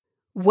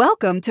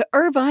Welcome to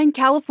Irvine,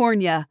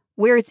 California,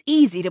 where it's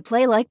easy to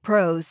play like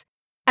pros.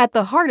 At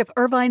the heart of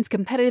Irvine's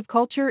competitive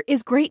culture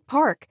is Great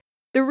Park,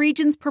 the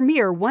region's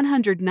premier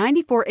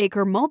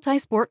 194-acre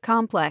multi-sport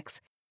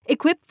complex,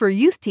 equipped for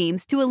youth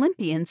teams to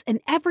Olympians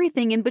and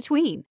everything in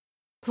between.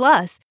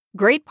 Plus,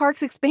 Great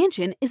Park's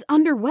expansion is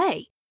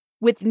underway.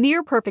 With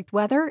near-perfect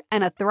weather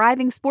and a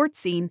thriving sports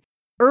scene,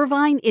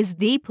 Irvine is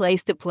the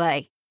place to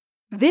play.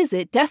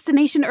 Visit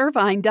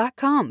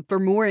DestinationIrvine.com for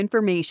more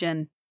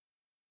information.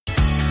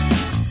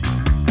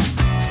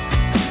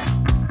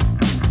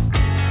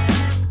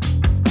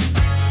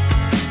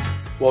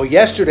 Well,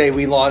 yesterday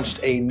we launched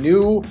a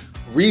new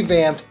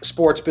revamped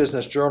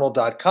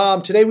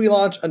sportsbusinessjournal.com. Today we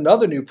launched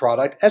another new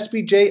product,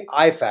 SBJ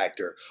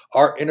iFactor.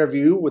 Our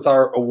interview with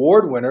our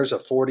award winners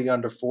of 40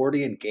 Under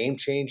 40 and Game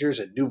Changers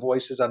and New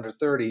Voices Under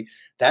 30.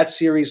 That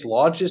series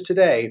launches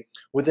today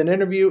with an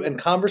interview and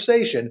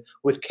conversation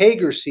with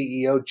Kager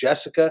CEO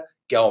Jessica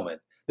Gelman.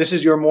 This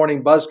is your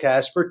morning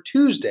buzzcast for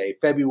Tuesday,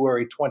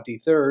 February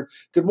 23rd.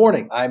 Good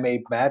morning. I'm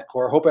Abe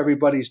Madkour. Hope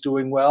everybody's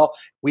doing well.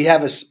 We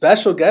have a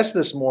special guest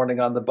this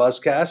morning on the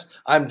buzzcast.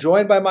 I'm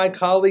joined by my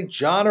colleague,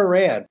 John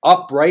Ourand,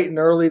 up bright and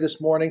early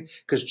this morning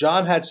because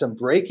John had some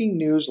breaking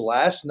news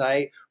last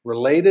night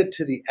related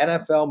to the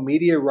NFL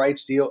media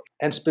rights deal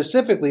and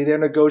specifically their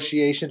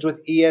negotiations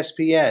with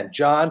ESPN.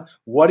 John,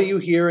 what are you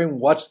hearing?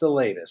 What's the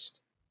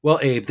latest? Well,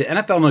 Abe, the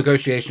NFL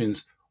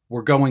negotiations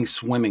were going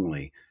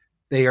swimmingly.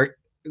 They are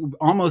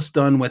almost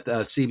done with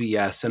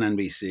CBS and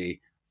NBC.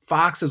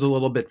 Fox is a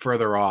little bit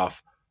further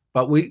off,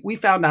 but we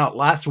found out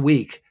last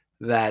week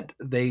that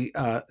the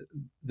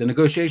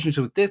negotiations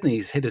with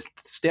Disney's hit a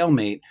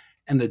stalemate,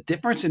 and the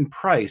difference in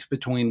price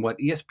between what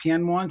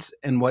ESPN wants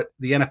and what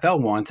the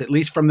NFL wants, at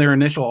least from their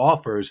initial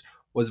offers,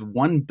 was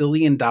 $1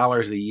 billion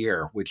a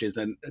year, which is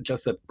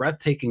just a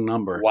breathtaking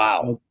number.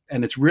 Wow.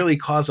 And it's really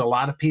caused a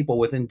lot of people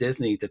within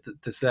Disney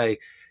to say,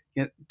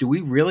 do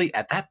we really,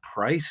 at that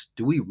price,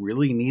 do we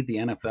really need the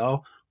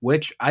NFL?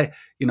 Which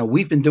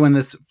we've been doing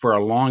this for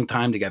a long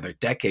time together,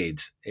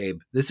 decades, Abe.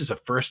 This is the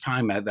first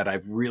time that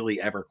I've really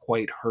ever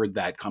quite heard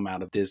that come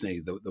out of Disney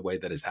the way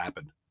that has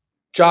happened.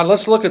 John,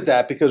 let's look at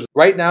that because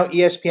right now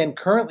ESPN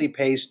currently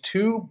pays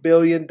 $2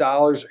 billion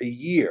a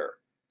year.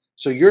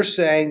 So you're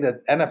saying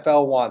that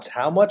NFL wants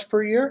how much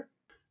per year?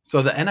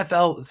 So the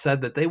NFL said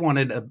that they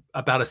wanted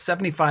about a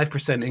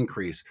 75%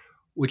 increase,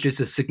 which is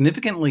a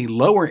significantly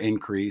lower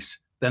increase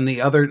than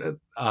the other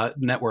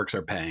networks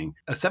are paying.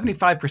 A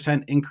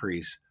 75%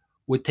 increase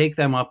would take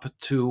them up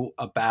to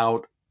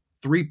about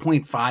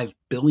 $3.5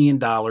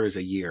 billion a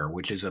year,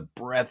 which is a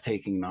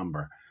breathtaking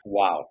number.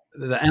 Wow.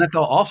 The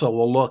NFL also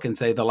will look and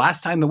say, the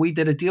last time that we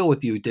did a deal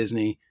with you,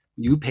 Disney,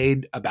 you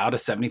paid about a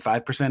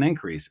 75%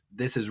 increase.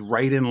 This is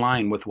right in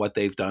line with what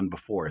they've done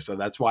before. So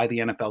that's why the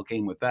NFL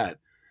came with that.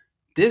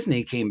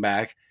 Disney came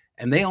back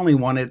and they only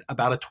wanted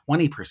about a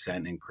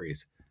 20%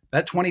 increase.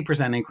 That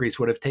 20% increase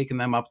would have taken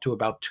them up to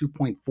about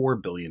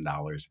 $2.4 billion.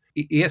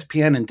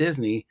 ESPN and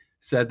Disney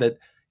said that,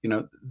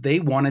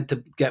 they wanted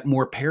to get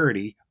more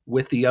parity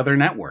with the other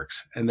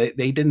networks. And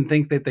they didn't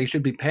think that they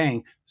should be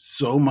paying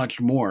so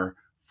much more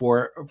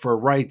for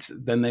rights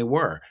than they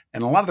were.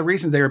 And a lot of the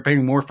reasons they were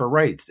paying more for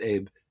rights,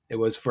 Abe, it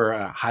was for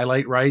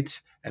highlight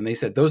rights. And they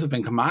said those have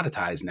been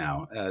commoditized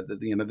now.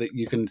 That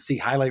you can see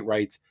highlight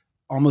rights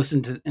almost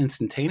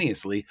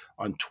instantaneously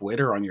on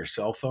Twitter, on your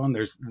cell phone.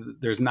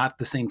 There's not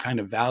the same kind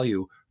of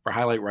value for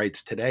highlight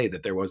rights today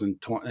that there was in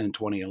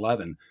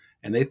 2011.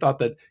 And they thought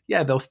that,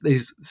 they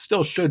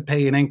still should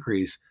pay an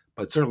increase,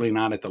 but certainly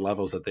not at the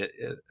levels that the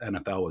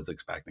NFL was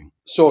expecting.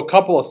 So a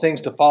couple of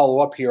things to follow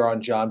up here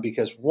on, John,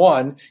 because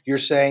one, you're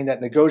saying that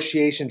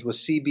negotiations with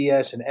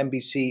CBS and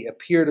NBC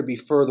appear to be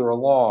further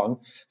along.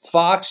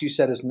 Fox, you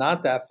said, is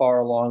not that far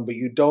along, but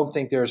you don't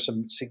think there are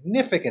some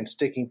significant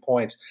sticking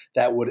points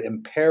that would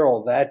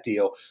imperil that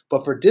deal.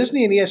 But for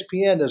Disney and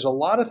ESPN, there's a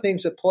lot of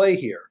things at play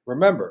here.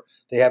 Remember,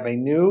 they have a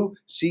new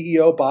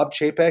CEO, Bob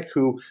Chapek,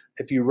 who,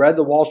 if you read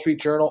the Wall Street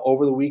Journal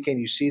over the weekend,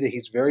 you see that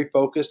he's very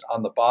focused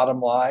on the bottom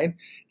line.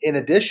 In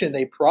addition,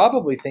 they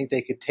probably think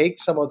they could take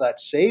some of that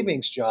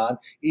savings, John,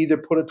 either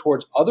put it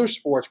towards other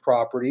sports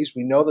properties.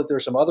 We know that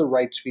there's some other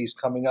rights fees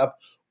coming up,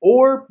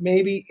 or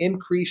maybe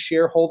increase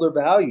shareholder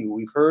value.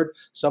 We've heard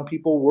some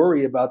people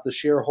worry about the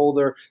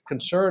shareholder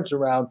concerns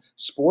around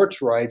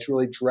sports rights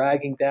really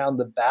dragging down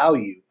the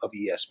value of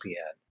ESPN.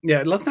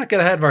 Yeah, let's not get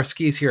ahead of our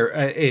skis here,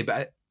 Abe.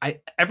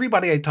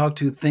 Everybody I talk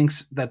to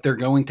thinks that they're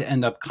going to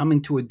end up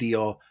coming to a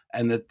deal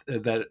and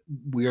that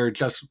we are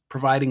just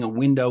providing a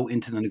window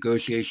into the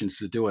negotiations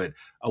to do it,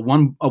 a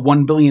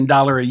 $1 billion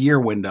a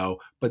year window,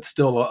 but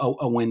still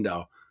a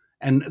window.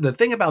 And the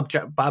thing about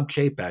Bob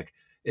Chapek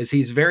is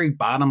he's very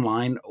bottom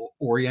line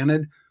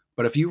oriented.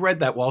 But if you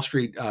read that Wall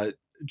Street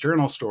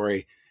Journal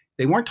story,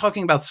 they weren't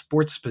talking about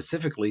sports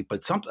specifically,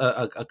 but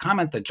a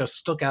comment that just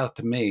stuck out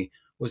to me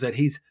was that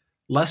he's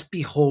less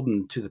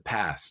beholden to the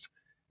past.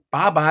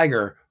 Bob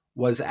Iger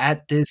was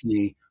at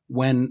Disney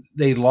when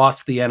they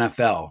lost the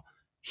NFL.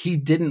 He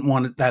didn't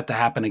want that to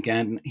happen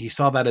again. He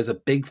saw that as a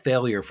big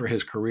failure for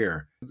his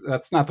career.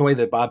 That's not the way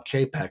that Bob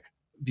Chapek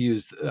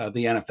views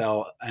the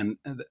NFL and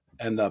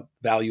the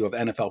value of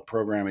NFL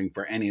programming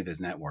for any of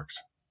his networks.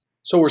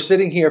 So we're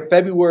sitting here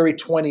February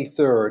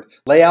 23rd.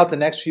 Lay out the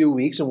next few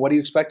weeks, and what do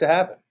you expect to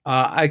happen?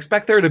 I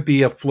expect there to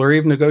be a flurry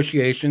of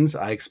negotiations.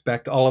 I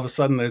expect all of a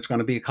sudden there's going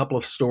to be a couple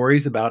of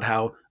stories about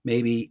how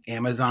maybe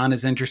Amazon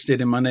is interested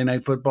in Monday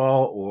Night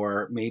Football,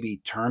 or maybe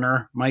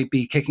Turner might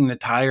be kicking the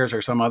tires,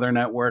 or some other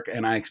network.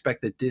 And I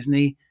expect that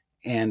Disney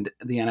and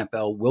the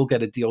NFL will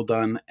get a deal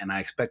done, and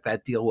I expect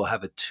that deal will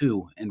have a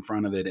 2 in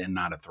front of it and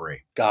not a 3.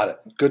 Got it.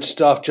 Good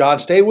stuff, John.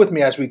 Stay with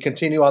me as we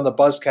continue on the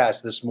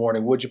Buzzcast this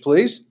morning, would you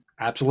please?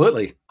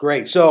 Absolutely.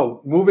 Great.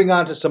 So moving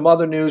on to some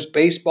other news,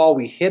 baseball,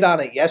 we hit on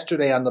it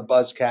yesterday on the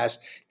Buzzcast.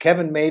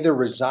 Kevin Mather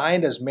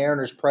resigned as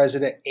Mariners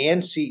president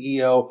and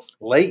CEO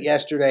late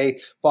yesterday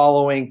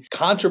following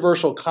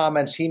controversial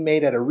comments he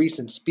made at a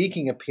recent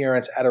speaking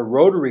appearance at a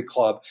Rotary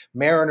Club.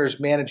 Mariners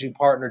managing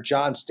partner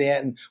John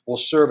Stanton will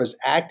serve as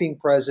acting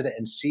president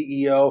and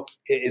CEO.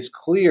 It is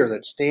clear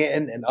that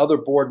Stanton and other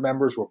board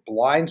members were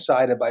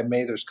blindsided by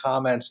Mather's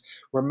comments.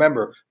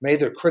 Remember,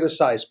 Mather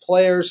criticized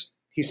players.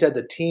 He said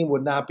the team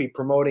would not be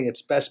promoting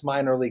its best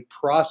minor league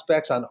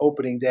prospects on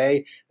opening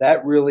day.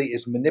 That really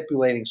is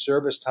manipulating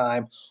service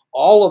time.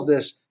 All of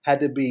this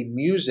had to be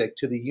music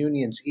to the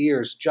union's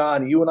ears.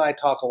 John, you and I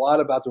talk a lot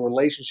about the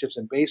relationships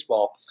in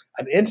baseball.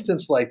 An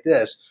instance like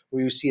this,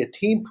 where you see a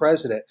team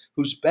president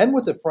who's been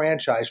with the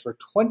franchise for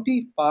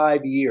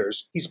 25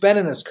 years. He's been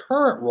in his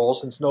current role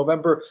since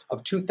November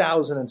of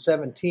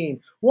 2017.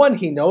 One,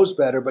 he knows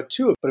better, but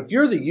two, if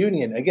you're the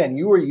union, again,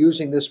 you are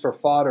using this for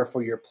fodder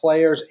for your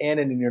players and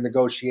in your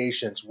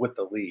negotiations with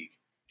the league.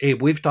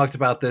 Abe, we've talked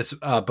about this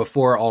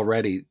before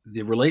already.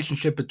 The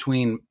relationship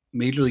between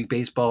Major League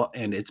Baseball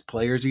and its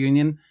players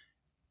union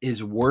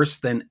is worse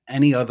than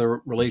any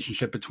other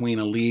relationship between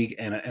a league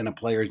and a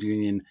players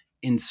union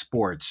in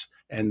sports.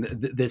 And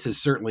this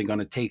is certainly going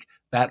to take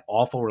that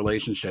awful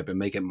relationship and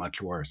make it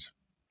much worse.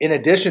 In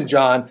addition,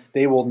 John,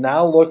 they will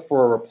now look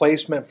for a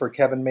replacement for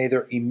Kevin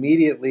Mather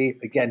immediately.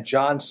 Again,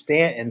 John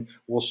Stanton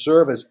will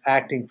serve as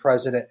acting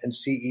president and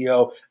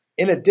CEO.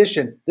 In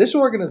addition, this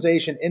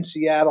organization in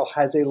Seattle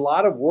has a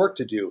lot of work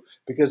to do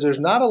because there's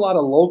not a lot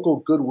of local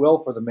goodwill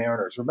for the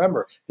Mariners.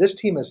 Remember, this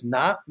team has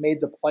not made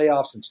the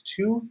playoffs since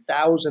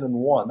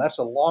 2001. That's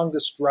the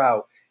longest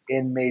drought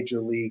in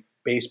Major League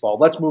Baseball.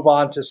 Let's move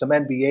on to some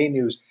NBA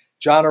news.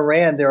 John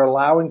Oran, they're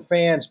allowing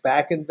fans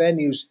back in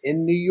venues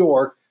in New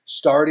York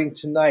starting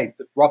tonight.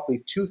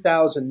 Roughly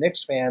 2,000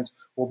 Knicks fans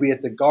will be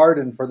at the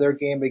Garden for their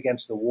game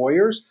against the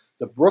Warriors.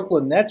 The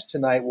Brooklyn Nets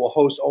tonight will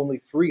host only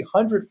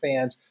 300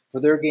 fans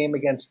for their game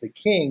against the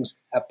Kings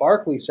at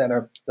Barclays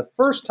Center. The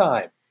first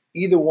time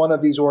either one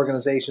of these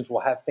organizations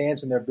will have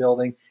fans in their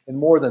building in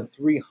more than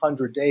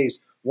 300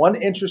 days. One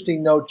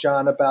interesting note,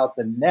 John, about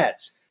the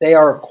Nets. They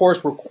are, of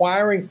course,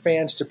 requiring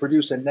fans to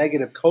produce a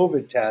negative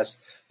COVID test,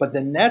 but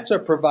the Nets are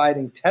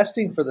providing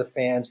testing for the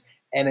fans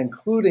and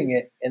including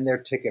it in their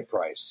ticket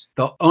price.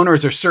 The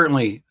owners are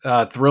certainly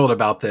thrilled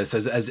about this,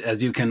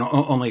 as you can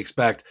only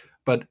expect.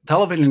 But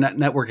television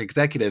network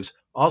executives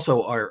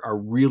also are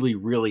really,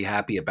 really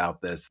happy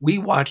about this. We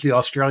watched the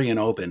Australian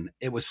Open.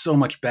 It was so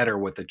much better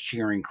with a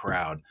cheering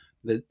crowd.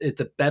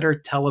 It's a better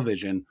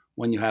television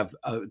when you have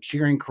a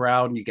cheering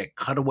crowd and you get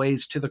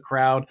cutaways to the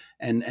crowd.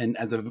 And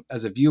as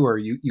a viewer,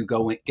 you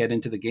go and get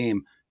into the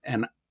game.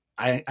 And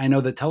I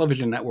know the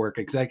television network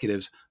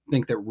executives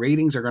think that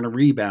ratings are going to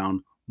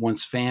rebound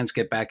once fans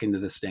get back into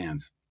the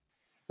stands.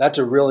 That's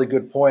a really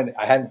good point.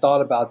 I hadn't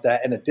thought about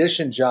that. In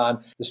addition,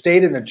 John, the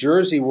state of New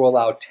Jersey will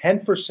allow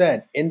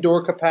 10%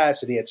 indoor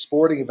capacity at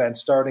sporting events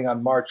starting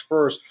on March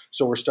 1st.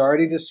 So we're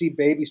starting to see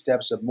baby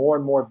steps of more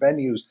and more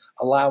venues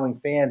allowing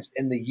fans.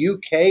 In the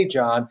UK,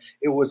 John,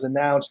 it was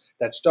announced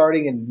that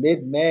starting in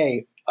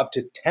mid-May, up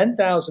to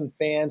 10,000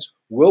 fans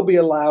will be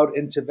allowed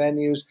into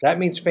venues. That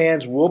means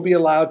fans will be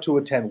allowed to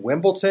attend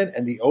Wimbledon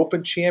and the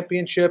Open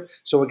Championship.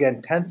 So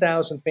again,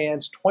 10,000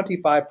 fans,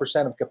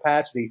 25% of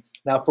capacity.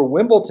 Now for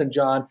Wimbledon,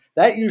 John,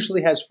 that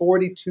usually has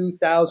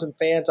 42,000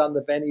 fans on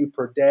the venue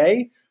per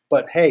day.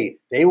 But hey,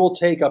 they will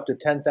take up to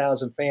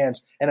 10,000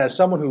 fans. And as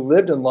someone who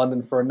lived in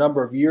London for a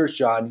number of years,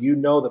 John, you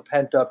know the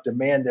pent-up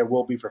demand there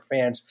will be for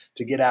fans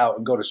to get out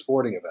and go to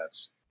sporting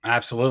events.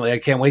 Absolutely. I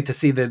can't wait to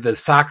see the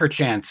soccer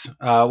chants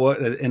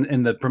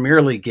in the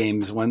Premier League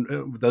games when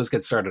those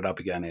get started up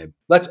again, Abe.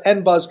 Let's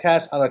end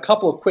Buzzcast on a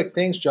couple of quick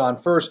things, John.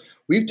 First,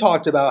 we've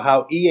talked about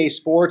how EA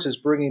Sports is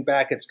bringing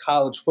back its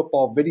college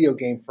football video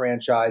game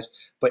franchise.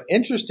 But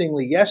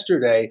interestingly,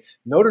 yesterday,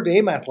 Notre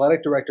Dame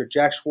athletic director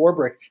Jack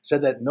Swarbrick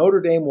said that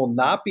Notre Dame will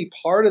not be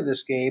part of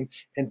this game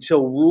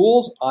until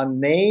rules on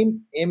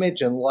name,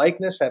 image, and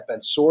likeness have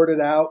been sorted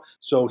out.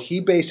 So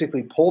he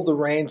basically pulled the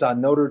reins on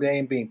Notre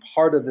Dame being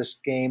part of this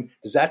game.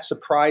 Does that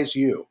surprise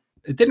you?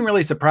 It didn't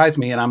really surprise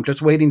me, and I'm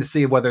just waiting to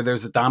see whether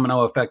there's a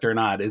domino effect or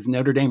not. Is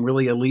Notre Dame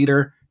really a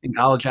leader in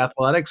college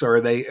athletics, or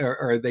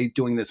are they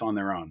doing this on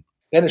their own?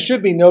 And it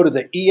should be noted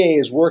that EA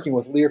is working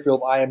with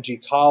Learfield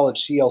IMG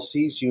College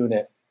CLC's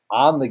unit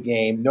on the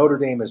game. Notre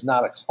Dame is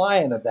not a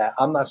client of that.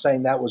 I'm not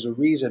saying that was a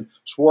reason.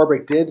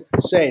 Swarbrick did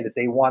say that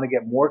they want to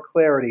get more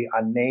clarity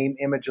on name,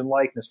 image, and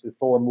likeness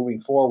before moving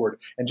forward.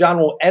 And John,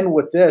 will end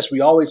with this.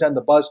 We always end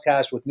the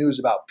Buzzcast with news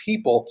about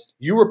people.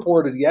 You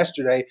reported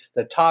yesterday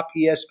that top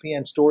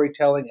ESPN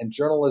storytelling and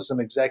journalism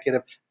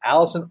executive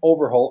Allison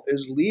Overholt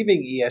is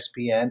leaving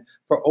ESPN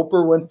for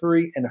Oprah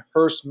Winfrey and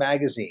Hearst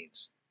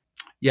magazines.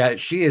 Yeah,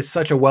 she is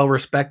such a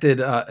well-respected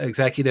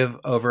executive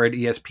over at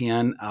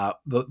ESPN.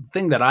 The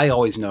thing that I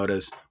always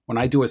notice when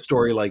I do a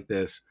story like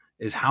this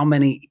is how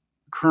many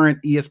current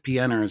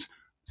ESPNers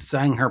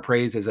sang her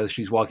praises as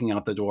she's walking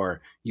out the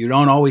door. You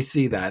don't always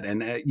see that,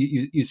 and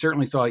you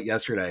certainly saw it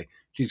yesterday.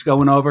 She's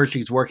going over,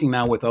 she's working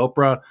now with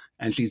Oprah,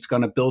 and she's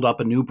going to build up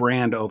a new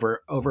brand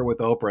over with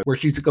Oprah, where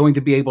she's going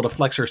to be able to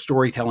flex her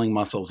storytelling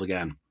muscles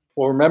again.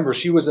 Well, remember,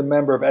 she was a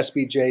member of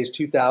SBJ's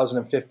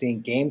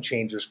 2015 Game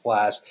Changers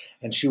class,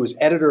 and she was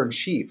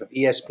editor-in-chief of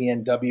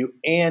ESPNW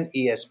and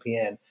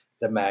ESPN,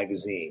 the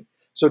magazine.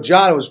 So,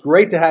 John, it was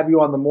great to have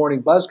you on the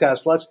Morning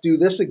Buzzcast. Let's do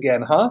this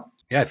again, huh?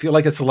 Yeah, I feel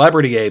like a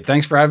celebrity, Abe.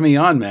 Thanks for having me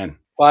on, man.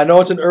 Well, I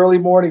know it's an early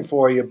morning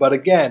for you, but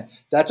again,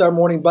 that's our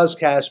Morning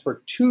Buzzcast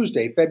for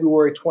Tuesday,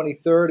 February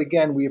 23rd.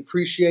 Again, we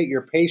appreciate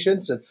your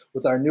patience and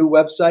with our new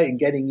website and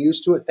getting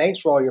used to it. Thanks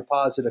for all your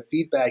positive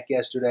feedback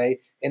yesterday.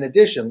 In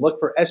addition, look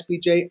for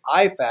SBJ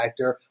I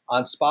Factor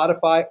on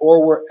Spotify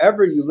or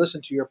wherever you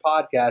listen to your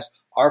podcast.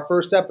 Our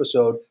first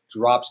episode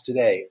drops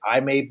today.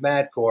 I'm Abe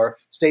Madkour.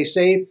 Stay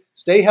safe,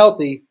 stay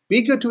healthy,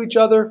 be good to each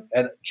other,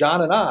 and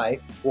John and I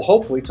will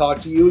hopefully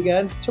talk to you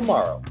again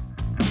tomorrow.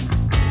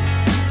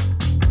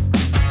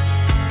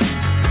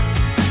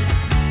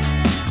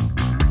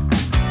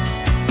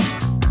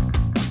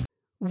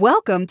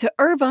 Welcome to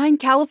Irvine,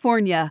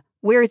 California,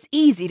 where it's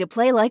easy to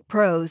play like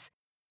pros.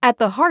 At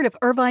the heart of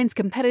Irvine's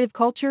competitive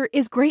culture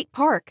is Great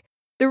Park,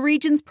 the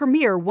region's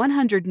premier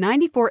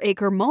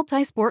 194-acre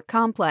multi-sport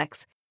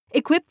complex,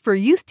 equipped for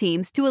youth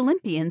teams to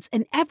Olympians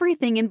and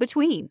everything in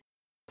between.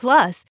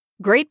 Plus,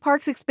 Great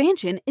Park's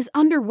expansion is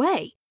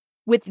underway.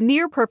 With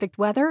near-perfect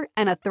weather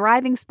and a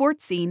thriving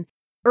sports scene,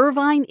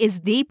 Irvine is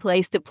the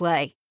place to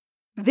play.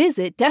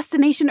 Visit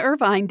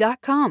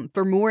DestinationIrvine.com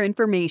for more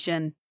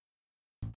information.